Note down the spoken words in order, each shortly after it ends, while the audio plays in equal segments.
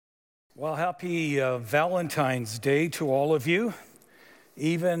Well, happy Valentine's Day to all of you.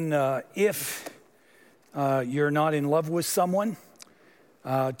 Even if you're not in love with someone,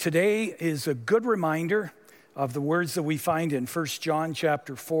 today is a good reminder of the words that we find in 1 John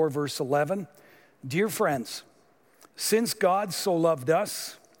chapter 4, verse 11. Dear friends, since God so loved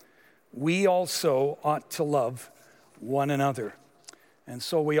us, we also ought to love one another. And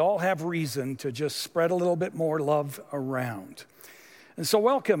so we all have reason to just spread a little bit more love around. And so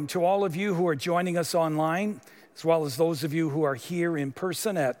welcome to all of you who are joining us online, as well as those of you who are here in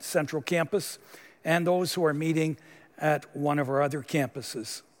person at Central Campus, and those who are meeting at one of our other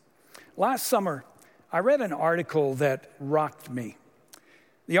campuses. Last summer, I read an article that rocked me.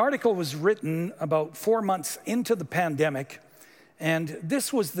 The article was written about 4 months into the pandemic, and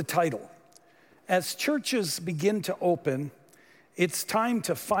this was the title: As churches begin to open, it's time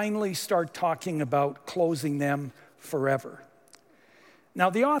to finally start talking about closing them forever. Now,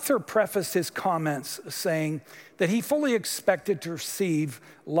 the author prefaced his comments saying that he fully expected to receive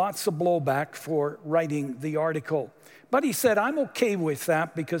lots of blowback for writing the article. But he said, I'm okay with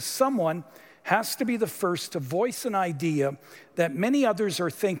that because someone has to be the first to voice an idea that many others are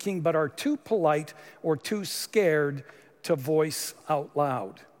thinking but are too polite or too scared to voice out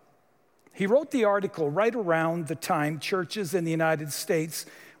loud. He wrote the article right around the time churches in the United States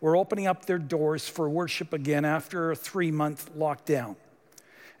were opening up their doors for worship again after a 3-month lockdown.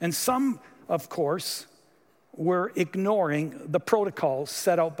 And some, of course, were ignoring the protocols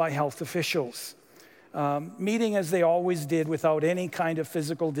set out by health officials, meeting as they always did without any kind of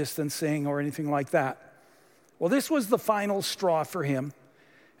physical distancing or anything like that. Well, this was the final straw for him,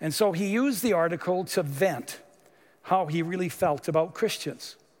 and so he used the article to vent how he really felt about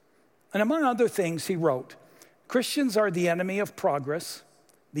Christians. And among other things, he wrote, Christians are the enemy of progress,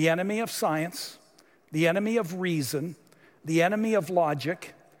 the enemy of science, the enemy of reason, the enemy of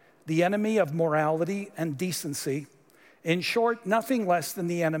logic, the enemy of morality and decency. In short, nothing less than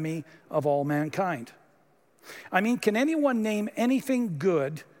the enemy of all mankind. I mean, can anyone name anything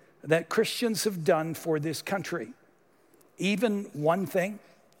good that Christians have done for this country? Even one thing?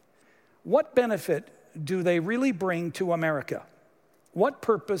 What benefit do they really bring to America? What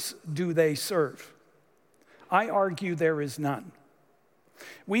purpose do they serve? I argue there is none.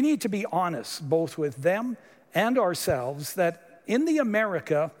 We need to be honest, both with them and ourselves, that in the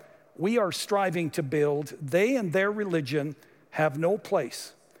America we are striving to build, they and their religion have no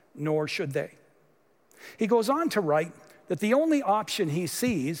place, nor should they. He goes on to write that the only option he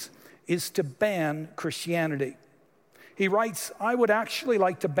sees is to ban Christianity. He writes, I would actually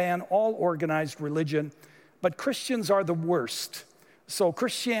like to ban all organized religion, but Christians are the worst. So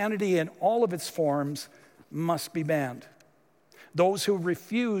Christianity in all of its forms must be banned. Those who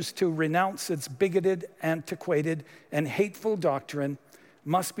refuse to renounce its bigoted, antiquated, and hateful doctrine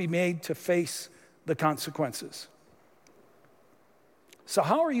must be made to face the consequences. So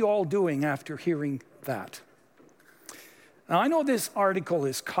how are you all doing after hearing that? Now, I know this article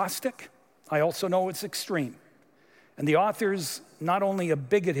is caustic. I also know it's extreme. And the author's not only a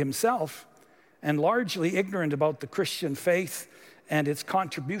bigot himself and largely ignorant about the Christian faith and its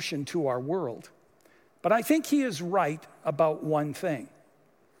contribution to our world, but I think he is right about one thing.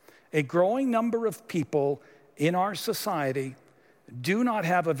 A growing number of people in our society do not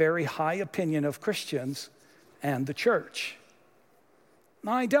have a very high opinion of Christians and the church.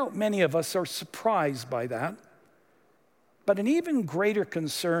 Now, I doubt many of us are surprised by that, but an even greater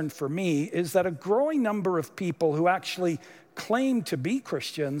concern for me is that a growing number of people who actually claim to be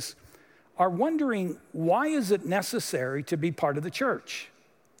Christians are wondering, why is it necessary to be part of the church?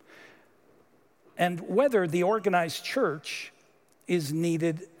 And whether the organized church is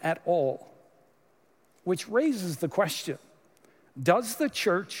needed at all. Which raises the question, does the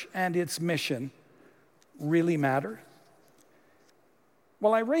church and its mission really matter?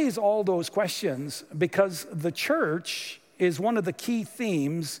 Well, I raise all those questions because the church is one of the key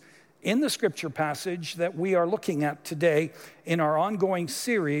themes in the scripture passage that we are looking at today in our ongoing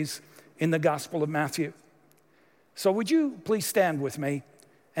series in the Gospel of Matthew. So would you please stand with me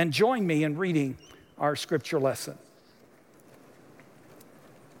and join me in reading our scripture lesson.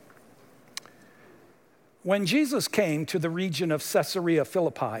 When Jesus came to the region of Caesarea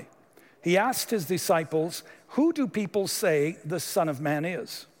Philippi, he asked his disciples, who do people say the Son of Man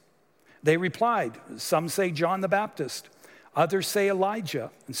is? They replied, some say John the Baptist, others say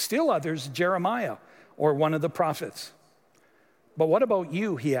Elijah, and still others Jeremiah or one of the prophets. But what about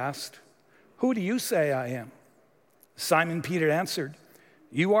you, he asked, who do you say I am? Simon Peter answered,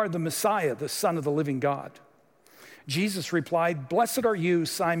 you are the Messiah, the Son of the living God. Jesus replied, blessed are you,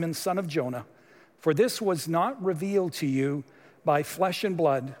 Simon, son of Jonah, for this was not revealed to you by flesh and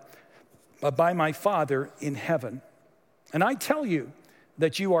blood, but by my Father in heaven. And I tell you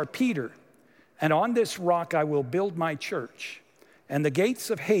that you are Peter, and on this rock I will build my church, and the gates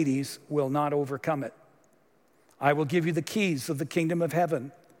of Hades will not overcome it. I will give you the keys of the kingdom of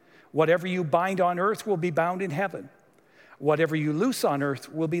heaven. Whatever you bind on earth will be bound in heaven. Whatever you loose on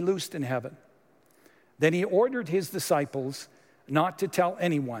earth will be loosed in heaven. Then he ordered his disciples not to tell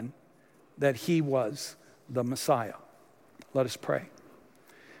anyone that he was the Messiah. Let us pray.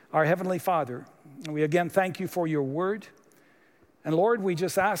 Our Heavenly Father, we again thank you for your word. And Lord, we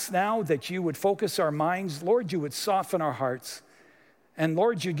just ask now that you would focus our minds. Lord, you would soften our hearts. And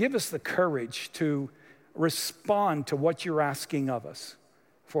Lord, you give us the courage to respond to what you're asking of us.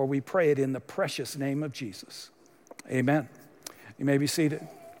 For we pray it in the precious name of Jesus. Amen. You may be seated.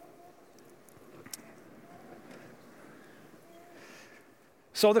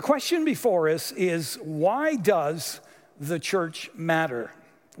 So the question before us is, why does the church matter?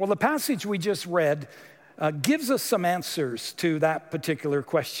 Well, the passage we just read gives us some answers to that particular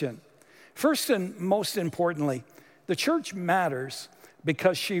question. First and most importantly, the church matters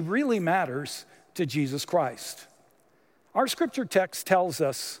because she really matters to Jesus Christ. Our scripture text tells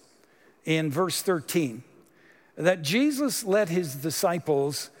us in verse 13 that Jesus led his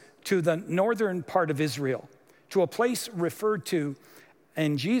disciples to the northern part of Israel, to a place referred to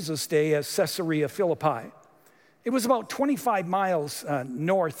in Jesus' day as Caesarea Philippi. It was about 25 miles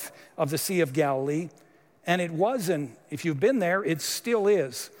north of the Sea of Galilee, and it was, and if you've been there, it still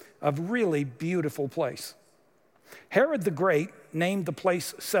is, a really beautiful place. Herod the Great named the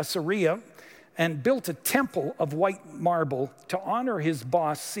place Caesarea and built a temple of white marble to honor his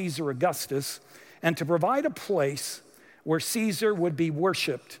boss, Caesar Augustus, and to provide a place where Caesar would be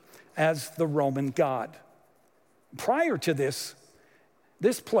worshiped as the Roman god. Prior to this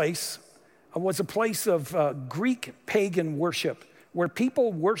place was a place of Greek pagan worship, where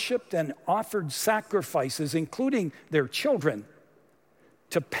people worshiped and offered sacrifices, including their children,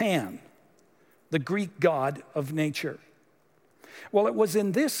 to Pan, the Greek god of nature. Well, it was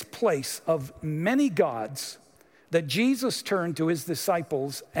in this place of many gods that Jesus turned to his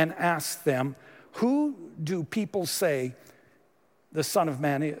disciples and asked them, "Who do people say the Son of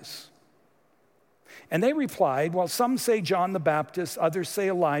Man is?" And they replied, well, some say John the Baptist, others say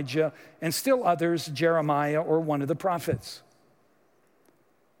Elijah, and still others Jeremiah or one of the prophets.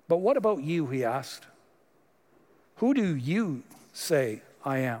 But what about you, he asked. Who do you say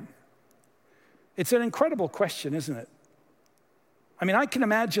I am? It's an incredible question, isn't it? I mean, I can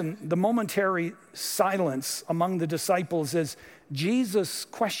imagine the momentary silence among the disciples as Jesus'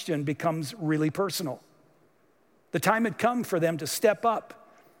 question becomes really personal. The time had come for them to step up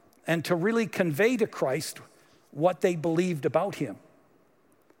and to really convey to Christ what they believed about him.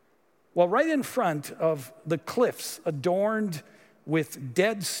 Well, right in front of the cliffs adorned with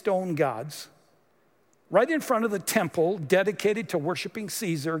dead stone gods, right in front of the temple dedicated to worshiping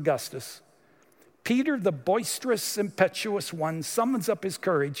Caesar Augustus, Peter, the boisterous, impetuous one, summons up his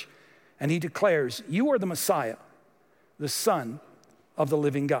courage and he declares, "You are the Messiah, the Son of the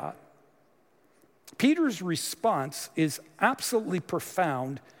living God." Peter's response is absolutely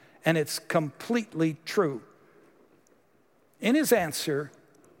profound and it's completely true. In his answer,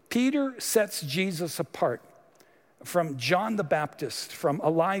 Peter sets Jesus apart from John the Baptist, from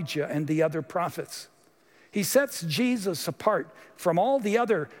Elijah and the other prophets. He sets Jesus apart from all the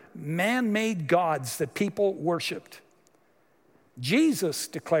other man-made gods that people worshiped. Jesus,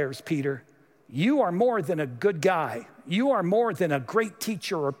 declares Peter, you are more than a good guy. You are more than a great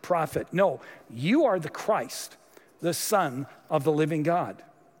teacher or prophet. No, you are the Christ, the Son of the living God.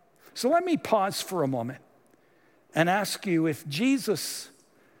 So let me pause for a moment and ask you, if Jesus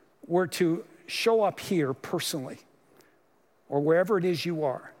were to show up here personally or wherever it is you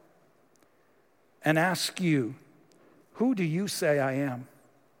are and ask you, who do you say I am?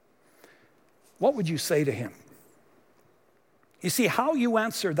 What would you say to him? You see, how you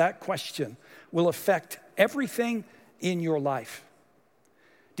answer that question will affect everything in your life.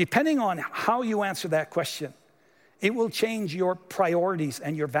 Depending on how you answer that question, it will change your priorities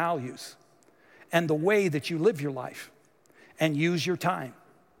and your values and the way that you live your life and use your time.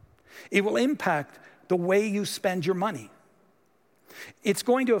 It will impact the way you spend your money. It's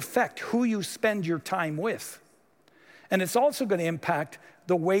going to affect who you spend your time with. And it's also going to impact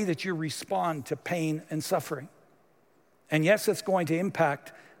the way that you respond to pain and suffering. And yes, it's going to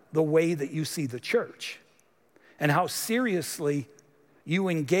impact the way that you see the church and how seriously you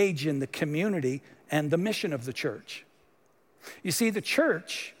engage in the community and the mission of the church. You see, the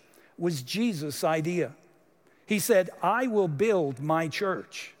church was Jesus' idea. He said, I will build my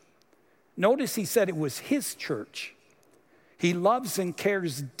church. Notice he said it was his church. He loves and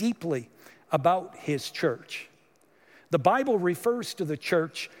cares deeply about his church. The Bible refers to the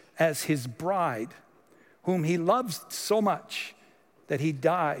church as his bride, whom he loves so much that he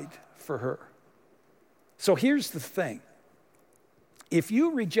died for her. So here's the thing. If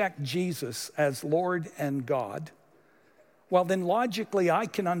you reject Jesus as Lord and God, well, then logically I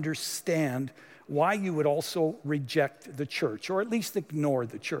can understand why you would also reject the church, or at least ignore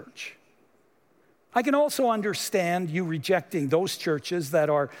the church. I can also understand you rejecting those churches that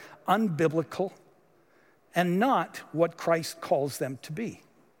are unbiblical and not what Christ calls them to be.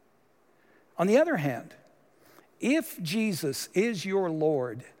 On the other hand, if Jesus is your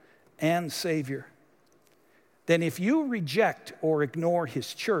Lord and Savior, then if you reject or ignore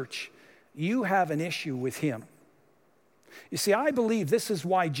his church, you have an issue with him. You see, I believe this is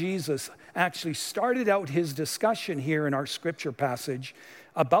why Jesus actually started out his discussion here in our scripture passage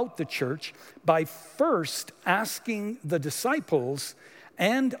about the church by first asking the disciples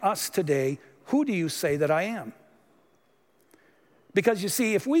and us today, who do you say that I am? Because you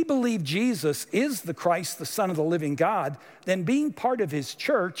see, if we believe Jesus is the Christ, the Son of the living God, then being part of his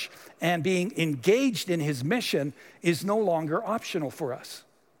church and being engaged in his mission is no longer optional for us.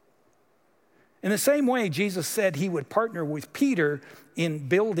 In the same way, Jesus said he would partner with Peter in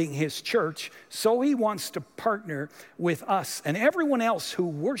building his church, so he wants to partner with us and everyone else who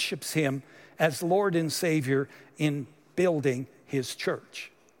worships him as Lord and Savior in building his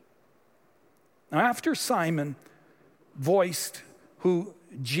church. Now, after Simon voiced who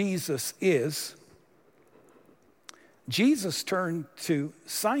Jesus is, Jesus turned to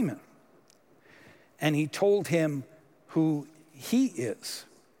Simon and he told him who he is.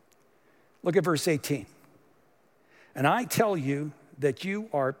 Look at verse 18. And I tell you that you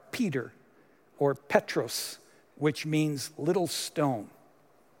are Peter, or Petros, which means little stone.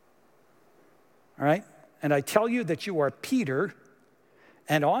 All right? And I tell you that you are Peter,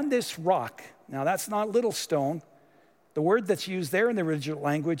 and on this rock, now that's not little stone, the word that's used there in the original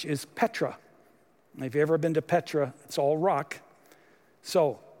language is Petra. If you've ever been to Petra, it's all rock.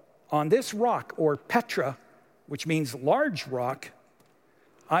 So, on this rock, or Petra, which means large rock,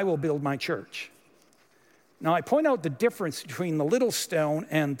 I will build my church. Now, I point out the difference between the little stone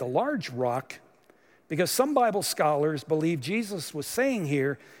and the large rock because some Bible scholars believe Jesus was saying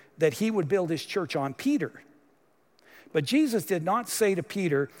here that he would build his church on Peter. But Jesus did not say to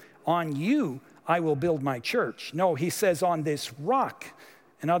Peter, on you I will build my church. No, he says on this rock,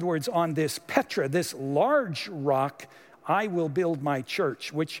 in other words, on this Petra, this large rock, I will build my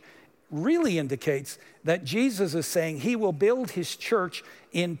church, which really indicates that Jesus is saying he will build his church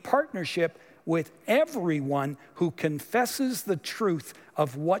in partnership with everyone who confesses the truth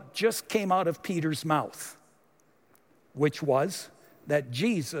of what just came out of Peter's mouth, which was that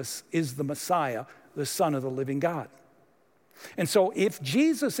Jesus is the Messiah, the Son of the living God. And so if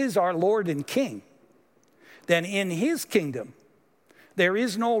Jesus is our Lord and King, then in his kingdom, there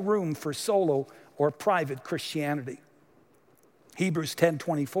is no room for solo or private Christianity. Hebrews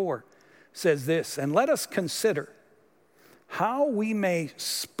 10:24 says this, and let us consider how we may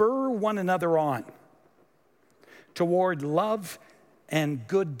spur one another on toward love and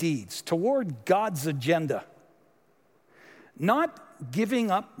good deeds, toward God's agenda. Not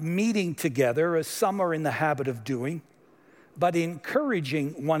giving up meeting together as some are in the habit of doing, but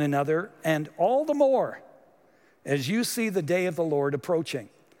encouraging one another, and all the more as you see the day of the Lord approaching.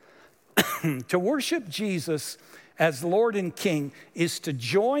 To worship Jesus as Lord and King is to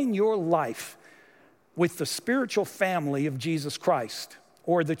join your life with the spiritual family of Jesus Christ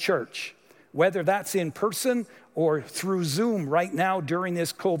or the church, whether that's in person or through Zoom right now during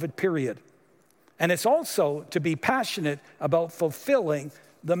this COVID period. And it's also to be passionate about fulfilling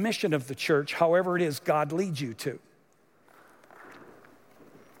the mission of the church, however it is God leads you to.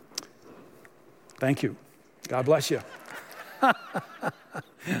 Thank you. God bless you.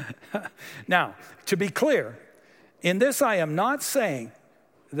 Now, to be clear, in this I am not saying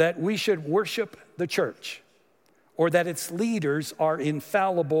that we should worship the church or that its leaders are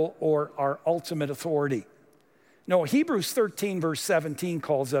infallible or our ultimate authority. No, Hebrews 13 verse 17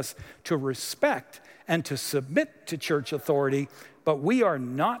 calls us to respect and to submit to church authority, but we are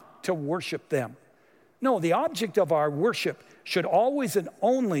not to worship them. No, the object of our worship should always and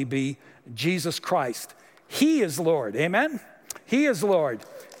only be Jesus Christ. He is Lord, amen? He is Lord.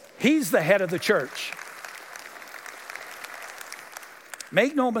 He's the head of the church.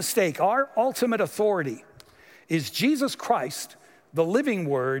 Make no mistake, our ultimate authority is Jesus Christ, the living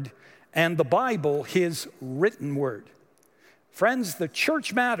word, and the Bible, his written word. Friends, the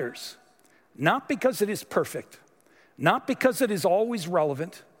church matters, not because it is perfect, not because it is always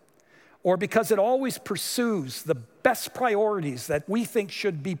relevant, or because it always pursues the best priorities that we think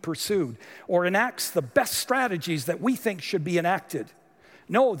should be pursued, or enacts the best strategies that we think should be enacted.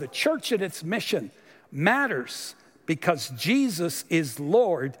 No, the church and its mission matters because Jesus is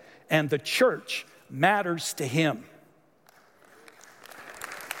Lord and the church matters to him.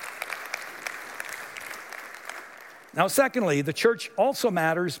 Now, secondly, the church also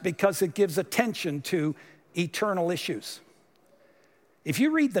matters because it gives attention to eternal issues. If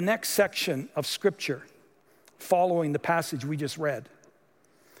you read the next section of Scripture following the passage we just read,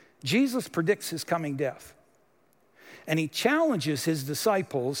 Jesus predicts his coming death. And he challenges his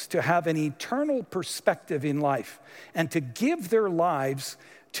disciples to have an eternal perspective in life and to give their lives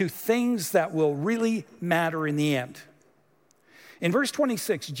to things that will really matter in the end. In verse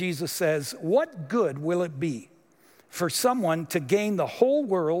 26, Jesus says, "What good will it be for someone to gain the whole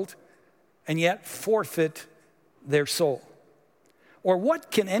world and yet forfeit their soul? Or what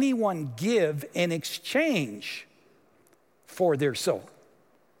can anyone give in exchange for their soul?"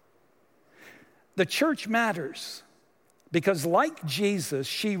 The church matters because, like Jesus,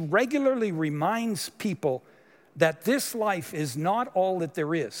 she regularly reminds people that this life is not all that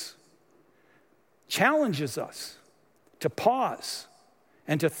there is, challenges us to pause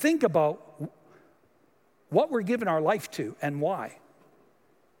and to think about what we're giving our life to and why.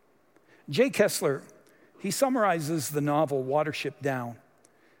 Jay Kessler, he summarizes the novel Watership Down,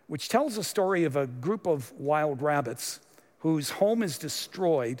 which tells a story of a group of wild rabbits whose home is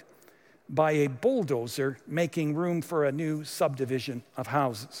destroyed by a bulldozer making room for a new subdivision of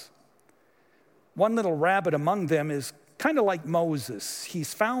houses. One little rabbit among them is kind of like Moses.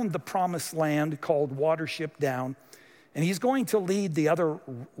 He's found the promised land called Watership Down, and he's going to lead the other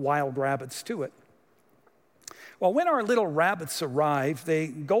wild rabbits to it. Well, when our little rabbits arrive, they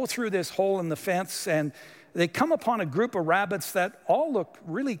go through this hole in the fence and they come upon a group of rabbits that all look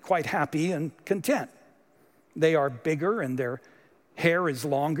really quite happy and content. They are bigger and their hair is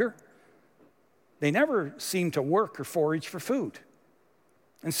longer. They never seem to work or forage for food.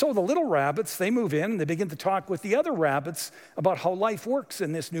 And so the little rabbits, they move in and they begin to talk with the other rabbits about how life works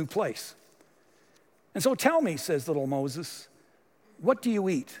in this new place. And so tell me, says little Moses, what do you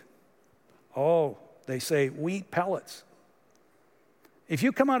eat? Oh, they say, we eat pellets. If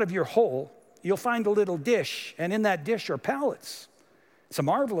you come out of your hole, you'll find a little dish, and in that dish are pellets. It's a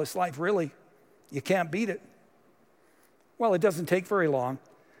marvelous life, really. You can't beat it. Well, it doesn't take very long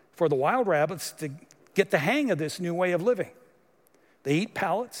for the wild rabbits to get the hang of this new way of living. They eat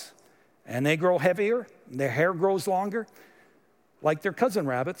pellets, and they grow heavier, and their hair grows longer, like their cousin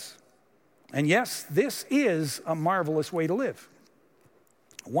rabbits. And yes, this is a marvelous way to live.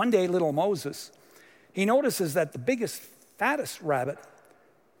 One day, little Moses, he notices that the biggest, fattest rabbit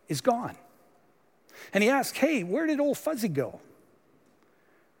is gone. And he asks, hey, where did old Fuzzy go?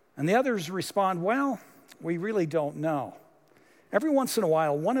 And the others respond, well, we really don't know. Every once in a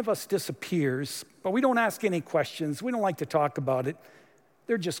while, one of us disappears, but we don't ask any questions. We don't like to talk about it.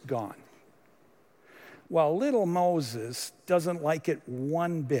 They're just gone. Well, little Moses doesn't like it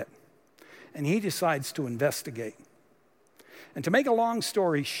one bit, and he decides to investigate. And to make a long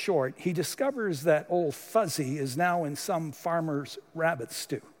story short, he discovers that old Fuzzy is now in some farmer's rabbit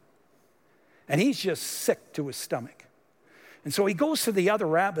stew. And he's just sick to his stomach. And so he goes to the other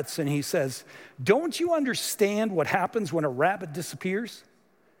rabbits and he says, don't you understand what happens when a rabbit disappears?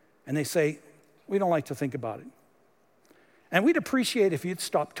 And they say, we don't like to think about it. And we'd appreciate if you'd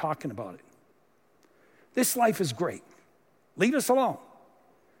stop talking about it. This life is great. Leave us alone.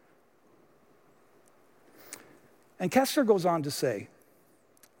 And Kessler goes on to say,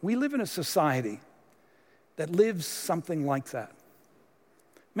 we live in a society that lives something like that.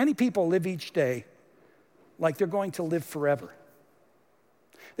 Many people live each day like they're going to live forever.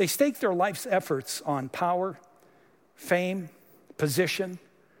 They stake their life's efforts on power, fame, position,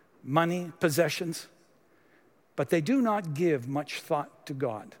 money, possessions, but they do not give much thought to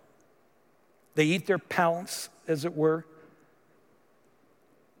God. They eat their pellets, as it were.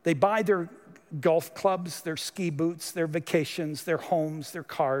 They buy their golf clubs, their ski boots, their vacations, their homes, their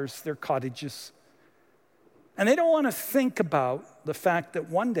cars, their cottages. And they don't want to think about the fact that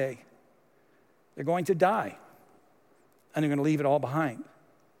one day they're going to die and they're going to leave it all behind.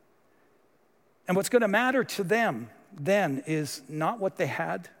 And what's going to matter to them then is not what they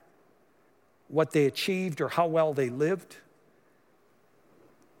had, what they achieved, or how well they lived.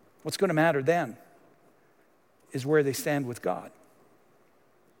 What's going to matter then is where they stand with God.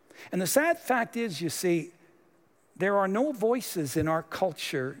 And the sad fact is, you see, there are no voices in our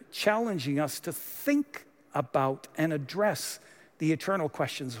culture challenging us to think about and address the eternal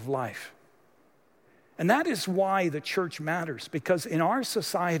questions of life. And that is why the church matters, because in our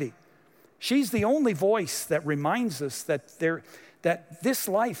society, She's the only voice that reminds us that this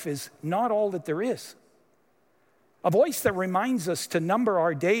life is not all that there is. A voice that reminds us to number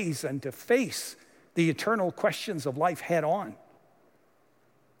our days and to face the eternal questions of life head on.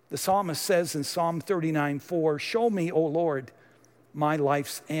 The psalmist says in Psalm 39:4, "Show me, O Lord, my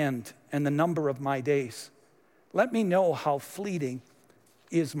life's end and the number of my days. Let me know how fleeting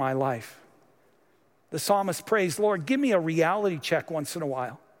is my life." The psalmist prays, "Lord, give me a reality check once in a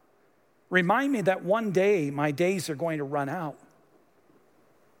while. Remind me that one day my days are going to run out.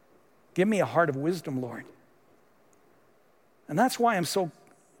 Give me a heart of wisdom, Lord." And that's why I'm so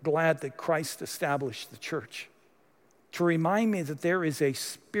glad that Christ established the church, to remind me that there is a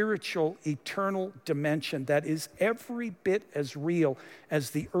spiritual, eternal dimension that is every bit as real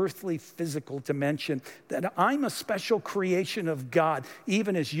as the earthly, physical dimension, that I'm a special creation of God,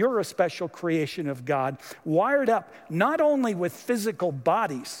 even as you're a special creation of God, wired up not only with physical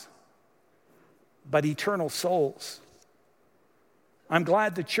bodies, but eternal souls. I'm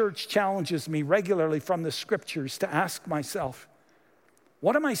glad the church challenges me regularly from the scriptures to ask myself,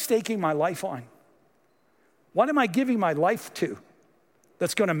 what am I staking my life on? What am I giving my life to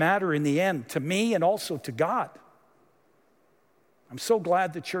that's going to matter in the end to me and also to God? I'm so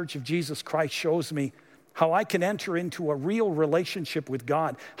glad the Church of Jesus Christ shows me how I can enter into a real relationship with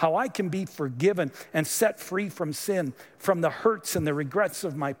God, how I can be forgiven and set free from sin, from the hurts and the regrets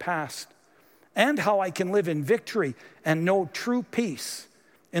of my past, and how I can live in victory and know true peace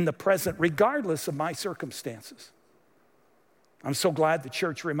in the present, regardless of my circumstances. I'm so glad the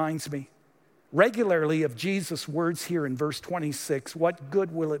church reminds me regularly of Jesus' words here in verse 26, "What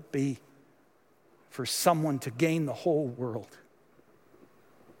good will it be for someone to gain the whole world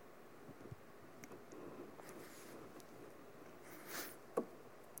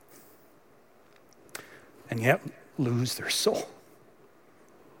and yet lose their soul?"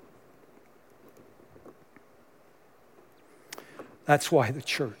 That's why the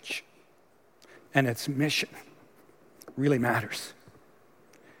church and its mission really matters.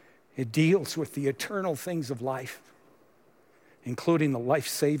 It deals with the eternal things of life, including the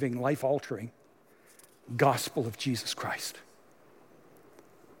life-saving, life-altering gospel of Jesus Christ.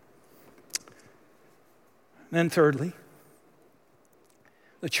 And then thirdly,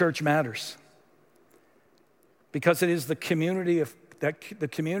 the church matters because it is the community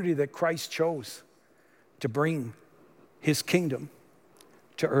that Christ chose to bring his kingdom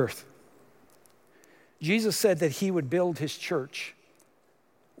to earth. Jesus said that he would build his church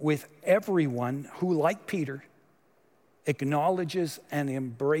with everyone who, like Peter, acknowledges and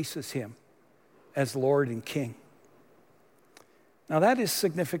embraces him as Lord and King. Now that is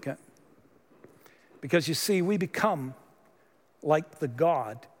significant because you see, we become like the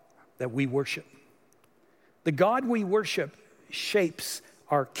God that we worship. The God we worship shapes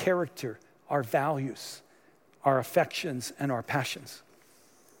our character, our values, our affections, and our passions.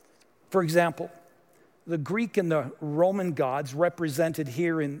 For example, the Greek and the Roman gods represented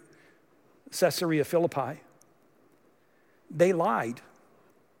here in Caesarea Philippi, they lied,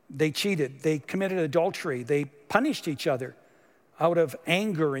 they cheated, they committed adultery, they punished each other out of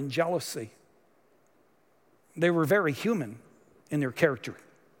anger and jealousy. They were very human in their character.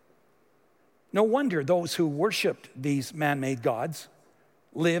 No wonder those who worshiped these man-made gods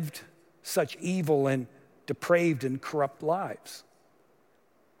lived such evil and depraved and corrupt lives.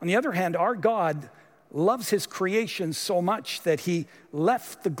 On the other hand, our God loves his creation so much that he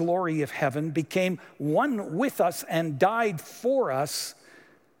left the glory of heaven, became one with us, and died for us.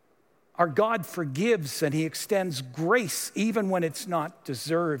 Our God forgives and he extends grace even when it's not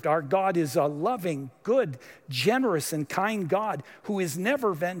deserved. Our God is a loving, good, generous, and kind God who is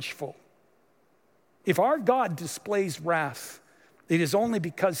never vengeful. If our God displays wrath, it is only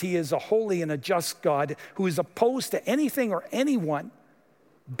because he is a holy and a just God who is opposed to anything or anyone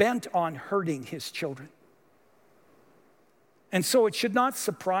bent on hurting his children. And so it should not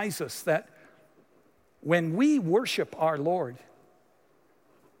surprise us that when we worship our Lord,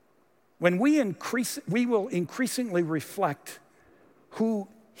 when we will increasingly reflect who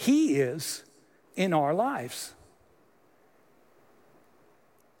he is in our lives.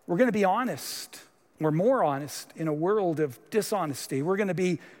 We're going to be honest. We're more honest in a world of dishonesty. We're going to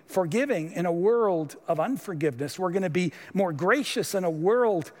be forgiving in a world of unforgiveness. We're going to be more gracious in a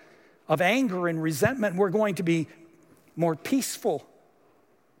world of anger and resentment. We're going to be more peaceful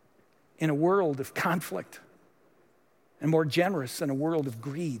in a world of conflict and more generous in a world of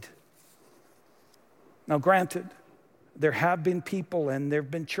greed. Now, granted, there have been people and there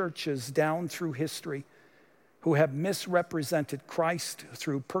have been churches down through history who have misrepresented Christ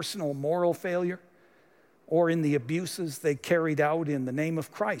through personal moral failure or in the abuses they carried out in the name of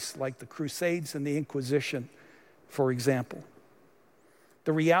Christ, like the Crusades and the Inquisition, for example.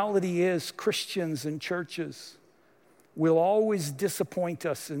 The reality is Christians and churches will always disappoint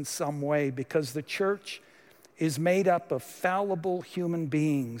us in some way because the church is made up of fallible human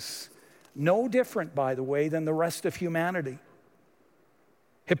beings, no different, by the way, than the rest of humanity.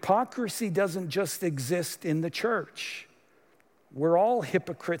 Hypocrisy doesn't just exist in the church. We're all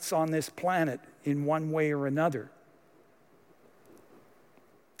hypocrites on this planet in one way or another.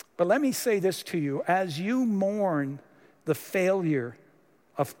 But let me say this to you, as you mourn the failure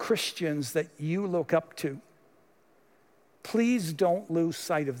of Christians that you look up to, please don't lose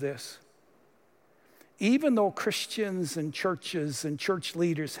sight of this. Even though Christians and churches and church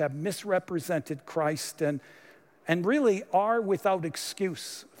leaders have misrepresented Christ and really are without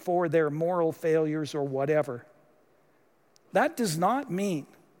excuse for their moral failures or whatever, that does not mean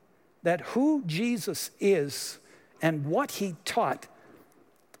that who Jesus is and what he taught,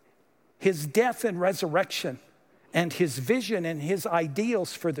 his death and resurrection, and his vision and his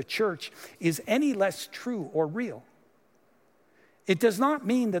ideals for the church is any less true or real. It does not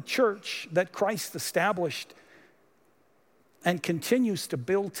mean the church that Christ established and continues to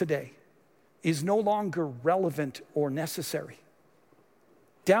build today is no longer relevant or necessary.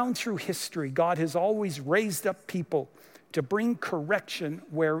 Down through history, God has always raised up people to bring correction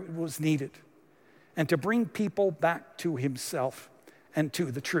where it was needed and to bring people back to himself and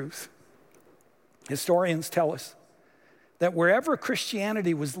to the truth. Historians tell us that wherever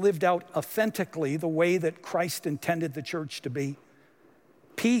Christianity was lived out authentically the way that Christ intended the church to be,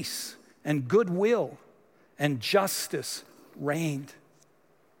 peace and goodwill and justice reigned.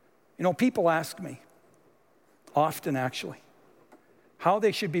 You know, people ask me, often actually, how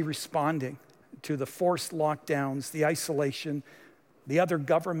they should be responding to the forced lockdowns, the isolation, the other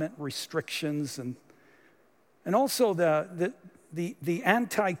government restrictions, and also the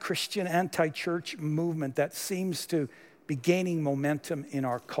anti-Christian, anti-church movement that seems to be gaining momentum in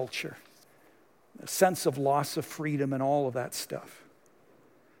our culture. A sense of loss of freedom and all of that stuff.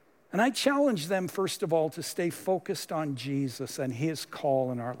 And I challenge them, first of all, to stay focused on Jesus and his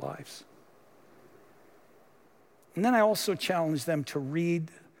call in our lives. And then I also challenge them to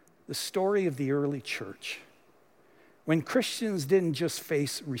read the story of the early church, when Christians didn't just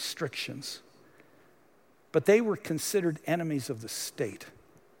face restrictions, but they were considered enemies of the state.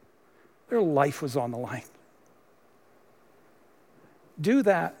 Their life was on the line. Do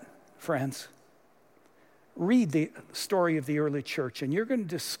that, friends. Read the story of the early church, and you're going to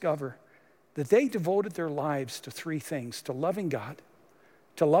discover that they devoted their lives to three things: to loving God,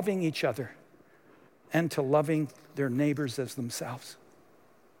 to loving each other, and to loving their neighbors as themselves.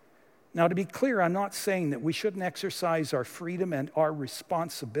 Now, to be clear, I'm not saying that we shouldn't exercise our freedom and our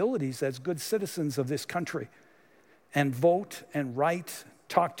responsibilities as good citizens of this country and vote and write,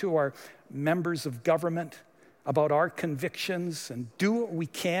 talk to our members of government about our convictions, and do what we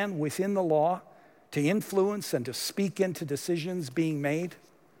can within the law to influence and to speak into decisions being made.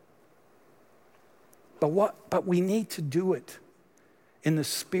 But we need to do it in the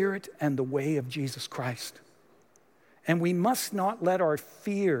spirit and the way of Jesus Christ. And we must not let our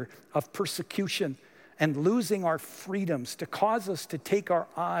fear of persecution and losing our freedoms to cause us to take our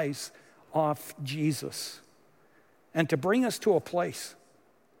eyes off Jesus and to bring us to a place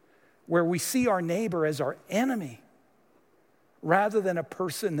where we see our neighbor as our enemy rather than a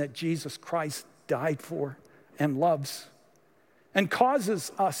person that Jesus Christ died for and loves, and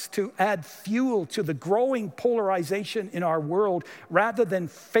causes us to add fuel to the growing polarization in our world rather than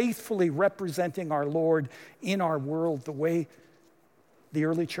faithfully representing our Lord in our world the way the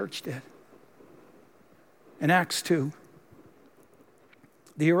early church did. In Acts 2,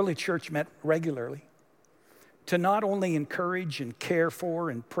 the early church met regularly to not only encourage and care for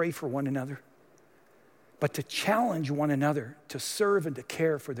and pray for one another, but to challenge one another to serve and to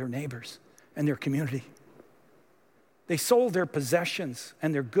care for their neighbors and their community. They sold their possessions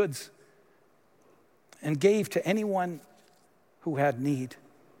and their goods and gave to anyone who had need.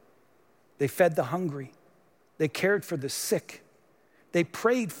 They fed the hungry. They cared for the sick. They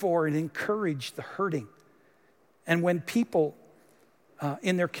prayed for and encouraged the hurting. And when people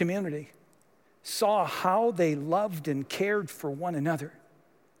in their community saw how they loved and cared for one another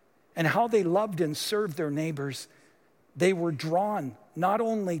and how they loved and served their neighbors, they were drawn not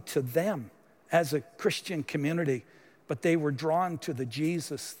only to them as a Christian community, but they were drawn to the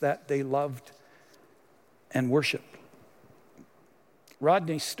Jesus that they loved and worshiped.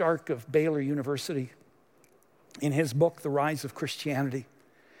 Rodney Stark of Baylor University, in his book, The Rise of Christianity,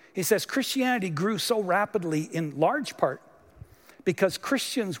 he says, Christianity grew so rapidly in large part because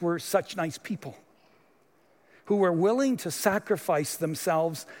Christians were such nice people. who were willing to sacrifice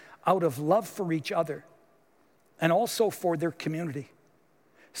themselves out of love for each other and also for their community,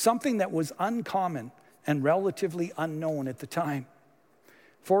 something that was uncommon and relatively unknown at the time.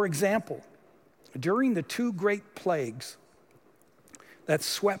 For example, during the two great plagues that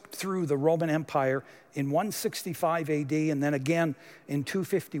swept through the Roman Empire in 165 AD and then again in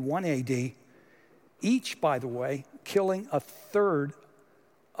 251 AD, each, by the way, killing a third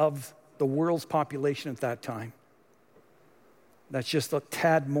of the world's population at that time. That's just a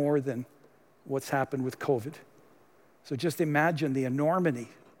tad more than what's happened with COVID. So just imagine the enormity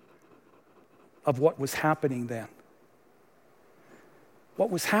of what was happening then. What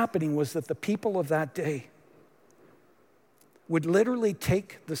was happening was that the people of that day would literally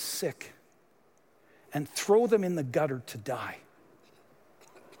take the sick and throw them in the gutter to die.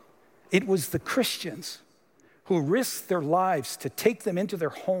 It was the Christians who risked their lives to take them into their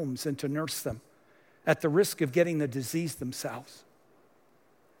homes and to nurse them at the risk of getting the disease themselves.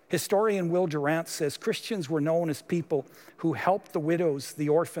 Historian Will Durant says Christians were known as people who helped the widows, the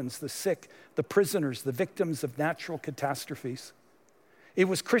orphans, the sick, the prisoners, the victims of natural catastrophes. It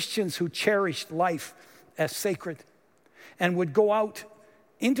was Christians who cherished life as sacred and would go out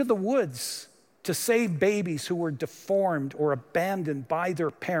into the woods to save babies who were deformed or abandoned by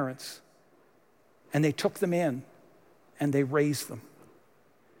their parents. And they took them in and they raised them.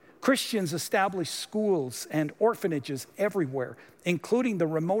 Christians established schools and orphanages everywhere, including the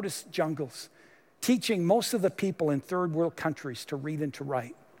remotest jungles, teaching most of the people in third world countries to read and to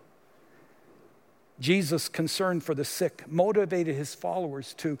write. Jesus' concern for the sick motivated his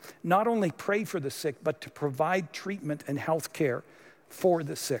followers to not only pray for the sick, but to provide treatment and health care for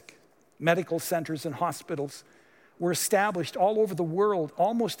the sick. Medical centers and hospitals were established all over the world,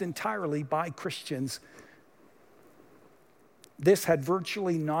 almost entirely by Christians. This had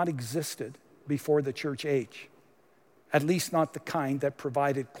virtually not existed before the church age, at least not the kind that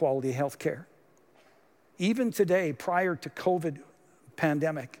provided quality health care. Even today, prior to COVID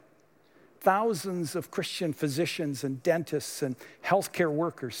pandemic, thousands of Christian physicians and dentists and healthcare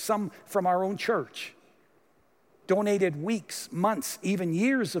workers, some from our own church, donated weeks, months, even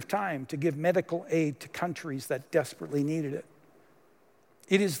years of time to give medical aid to countries that desperately needed it.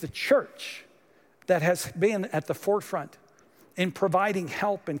 It is the church that has been at the forefront in providing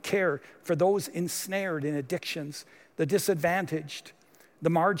help and care for those ensnared in addictions, the disadvantaged, the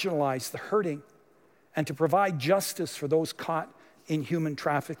marginalized, the hurting, and to provide justice for those caught in human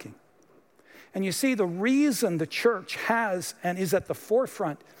trafficking. And you see, the reason the church has and is at the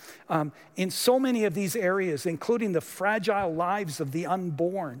forefront in so many of these areas, including the fragile lives of the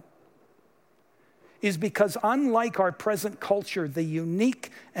unborn, is because unlike our present culture, the unique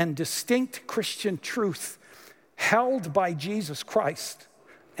and distinct Christian truth held by Jesus Christ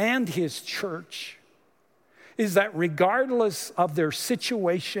and his church is that regardless of their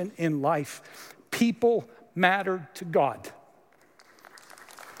situation in life, people matter to God.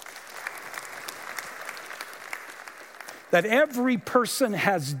 That every person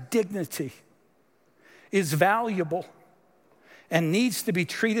has dignity, is valuable, and needs to be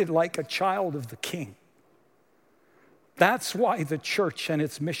treated like a child of the King. That's why the church and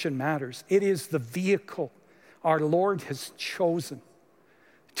its mission matters. It is the vehicle our Lord has chosen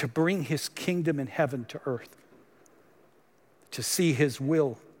to bring his kingdom in heaven to earth, to see his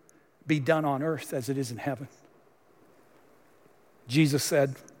will be done on earth as it is in heaven. Jesus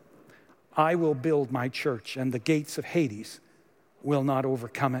said, I will build my church, and the gates of Hades will not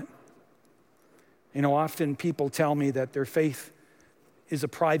overcome it. You know, often people tell me that their faith is a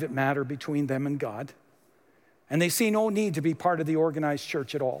private matter between them and God, and they see no need to be part of the organized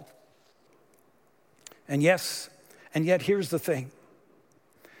church at all. And yes, and yet here's the thing.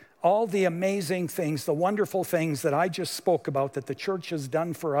 All the amazing things, the wonderful things that I just spoke about that the church has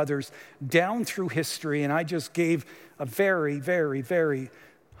done for others down through history, and I just gave a very, very, very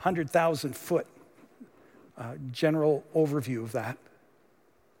 100,000-foot general overview of that.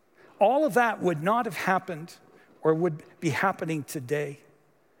 All of that would not have happened or would be happening today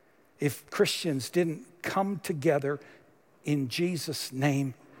if Christians didn't come together in Jesus'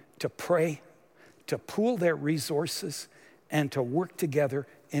 name to pray, to pool their resources, and to work together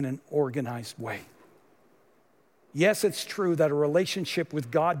in an organized way. Yes, it's true that a relationship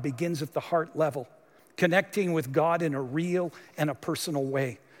with God begins at the heart level, connecting with God in a real and a personal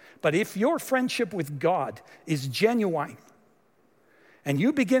way. But if your friendship with God is genuine, and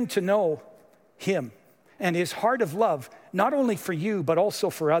you begin to know him and his heart of love, not only for you, but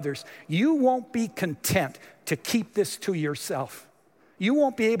also for others, you won't be content to keep this to yourself. You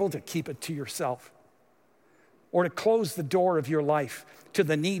won't be able to keep it to yourself or to close the door of your life to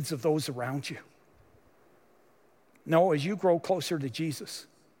the needs of those around you. No, as you grow closer to Jesus,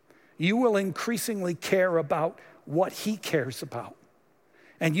 you will increasingly care about what he cares about.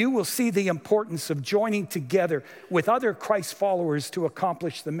 And you will see the importance of joining together with other Christ followers to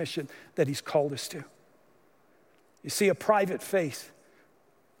accomplish the mission that he's called us to. You see, a private faith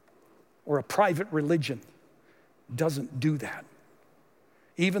or a private religion doesn't do that.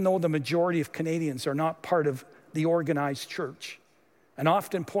 Even though the majority of Canadians are not part of the organized church and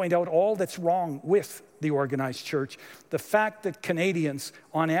often point out all that's wrong with the organized church, the fact that Canadians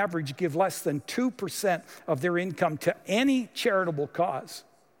on average give less than 2% of their income to any charitable cause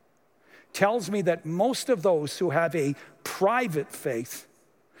tells me that most of those who have a private faith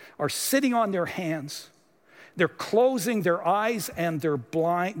are sitting on their hands. They're closing their eyes and their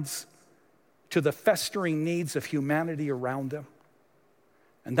blinds to the festering needs of humanity around them.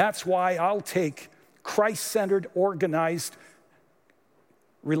 And that's why I'll take Christ-centered, organized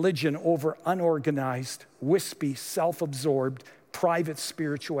religion over unorganized, wispy, self-absorbed, private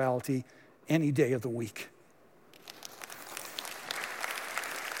spirituality any day of the week.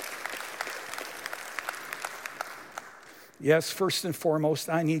 Yes, first and foremost,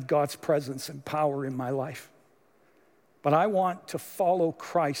 I need God's presence and power in my life. But I want to follow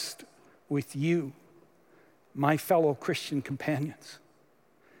Christ with you, my fellow Christian companions.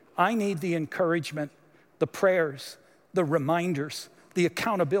 I need the encouragement, the prayers, the reminders, the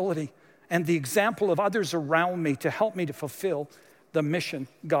accountability, and the example of others around me to help me to fulfill the mission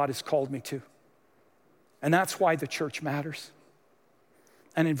God has called me to. And that's why the church matters.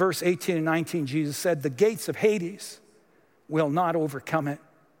 And in verse 18 and 19, Jesus said, "The gates of Hades will not overcome it.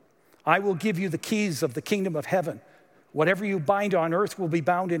 I will give you the keys of the kingdom of heaven. Whatever you bind on earth will be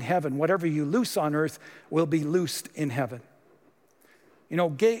bound in heaven. Whatever you loose on earth will be loosed in heaven." You know,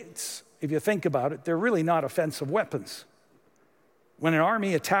 gates, if you think about it, they're really not offensive weapons. When an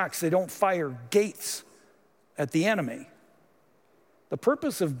army attacks, they don't fire gates at the enemy. The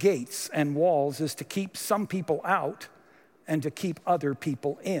purpose of gates and walls is to keep some people out and to keep other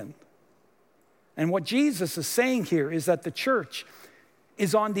people in. And what Jesus is saying here is that the church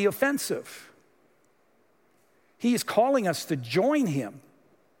is on the offensive. He is calling us to join him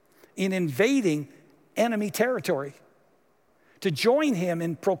in invading enemy territory, to join him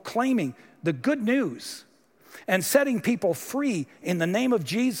in proclaiming the good news and setting people free in the name of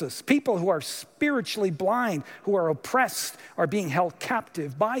Jesus. People who are spiritually blind, who are oppressed, are being held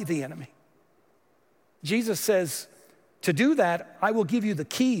captive by the enemy. Jesus says, to do that, I will give you the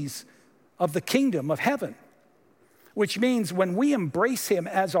keys of the kingdom of heaven, which means when we embrace him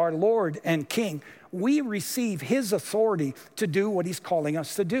as our Lord and King, we receive his authority to do what he's calling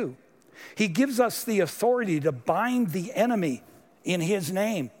us to do. He gives us the authority to bind the enemy in his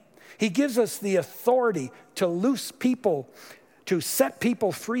name. He gives us the authority to loose people, to set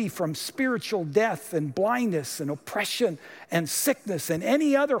people free from spiritual death and blindness and oppression and sickness and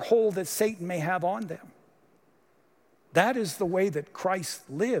any other hold that Satan may have on them. That is the way that Christ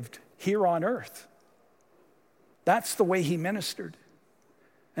lived here on earth. That's the way he ministered.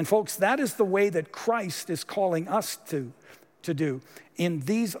 And folks, that is the way that Christ is calling us to do in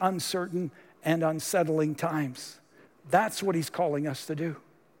these uncertain and unsettling times. That's what he's calling us to do.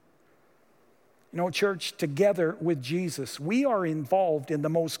 You know, church, together with Jesus, we are involved in the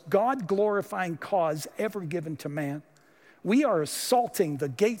most God-glorifying cause ever given to man. We are assaulting the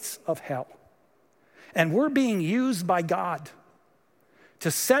gates of hell. And we're being used by God to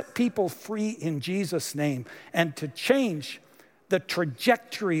set people free in Jesus' name and to change the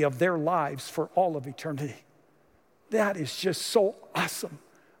trajectory of their lives for all of eternity. That is just so awesome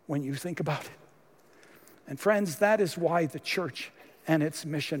when you think about it. And friends, that is why the church and its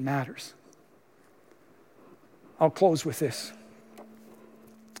mission matters. I'll close with this.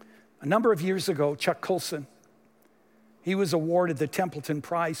 A number of years ago, Chuck Colson, he was awarded the Templeton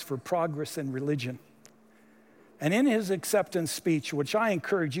Prize for Progress in Religion. And in his acceptance speech, which I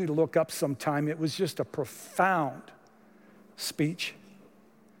encourage you to look up sometime, it was just a profound speech.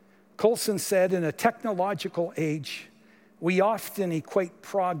 Colson said, in a technological age, we often equate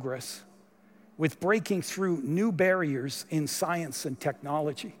progress with breaking through new barriers in science and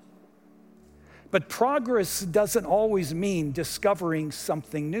technology. But progress doesn't always mean discovering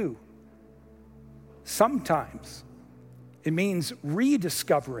something new. Sometimes it means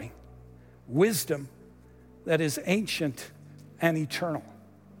rediscovering wisdom that is ancient and eternal.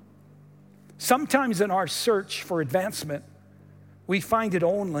 Sometimes in our search for advancement, we find it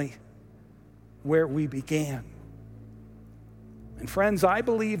only where we began. And friends, I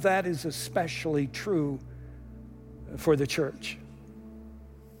believe that is especially true for the church.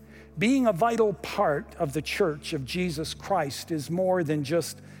 Being a vital part of the church of Jesus Christ is more than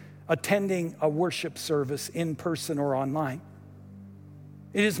just attending a worship service in person or online.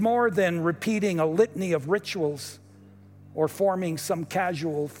 It is more than repeating a litany of rituals or forming some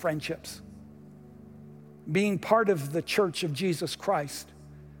casual friendships. Being part of the Church of Jesus Christ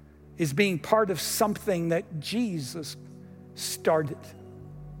is being part of something that Jesus started.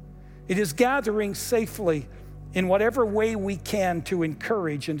 It is gathering safely in whatever way we can to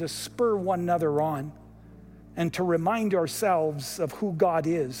encourage and to spur one another on and to remind ourselves of who God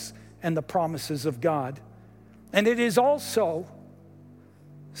is and the promises of God. And it is also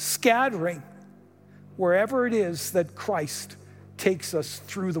scattering wherever it is that Christ takes us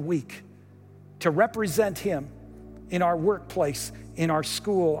through the week to represent Him in our workplace, in our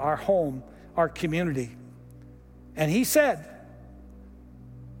school, our home, our community. And He said,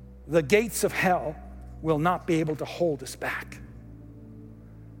 the gates of hell will not be able to hold us back.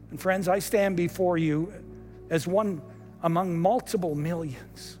 And friends, I stand before you as one among multiple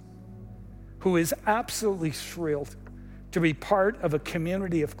millions who is absolutely thrilled to be part of a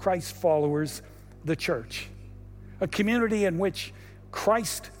community of Christ followers, the church. A community in which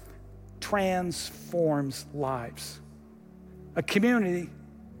Christ transforms lives. A community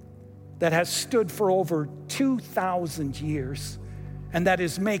that has stood for over 2,000 years and that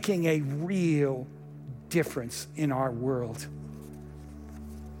is making a real difference in our world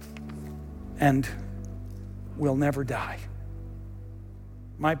and will never die.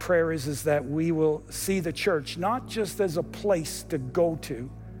 My prayer is that we will see the church not just as a place to go to,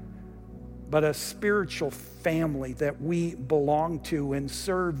 but a spiritual family that we belong to and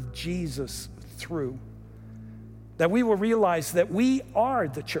serve Jesus through. That we will realize that we are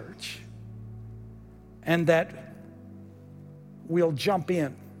the church and that we'll jump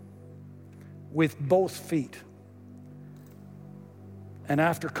in with both feet. And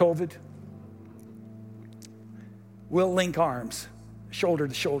after COVID, we'll link arms, shoulder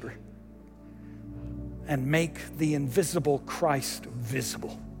to shoulder, and make the invisible Christ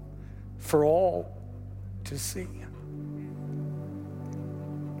visible for all to see.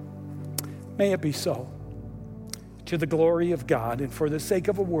 May it be so, to the glory of God and for the sake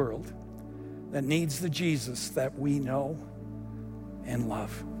of a world that needs the Jesus that we know and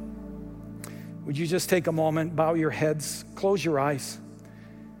love. Would you just take a moment, bow your heads, close your eyes,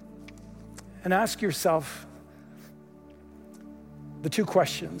 and ask yourself the two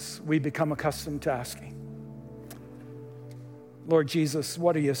questions we become accustomed to asking. Lord Jesus,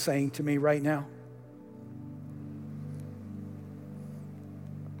 what are you saying to me right now?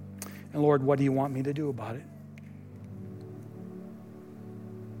 And Lord, what do you want me to do about it?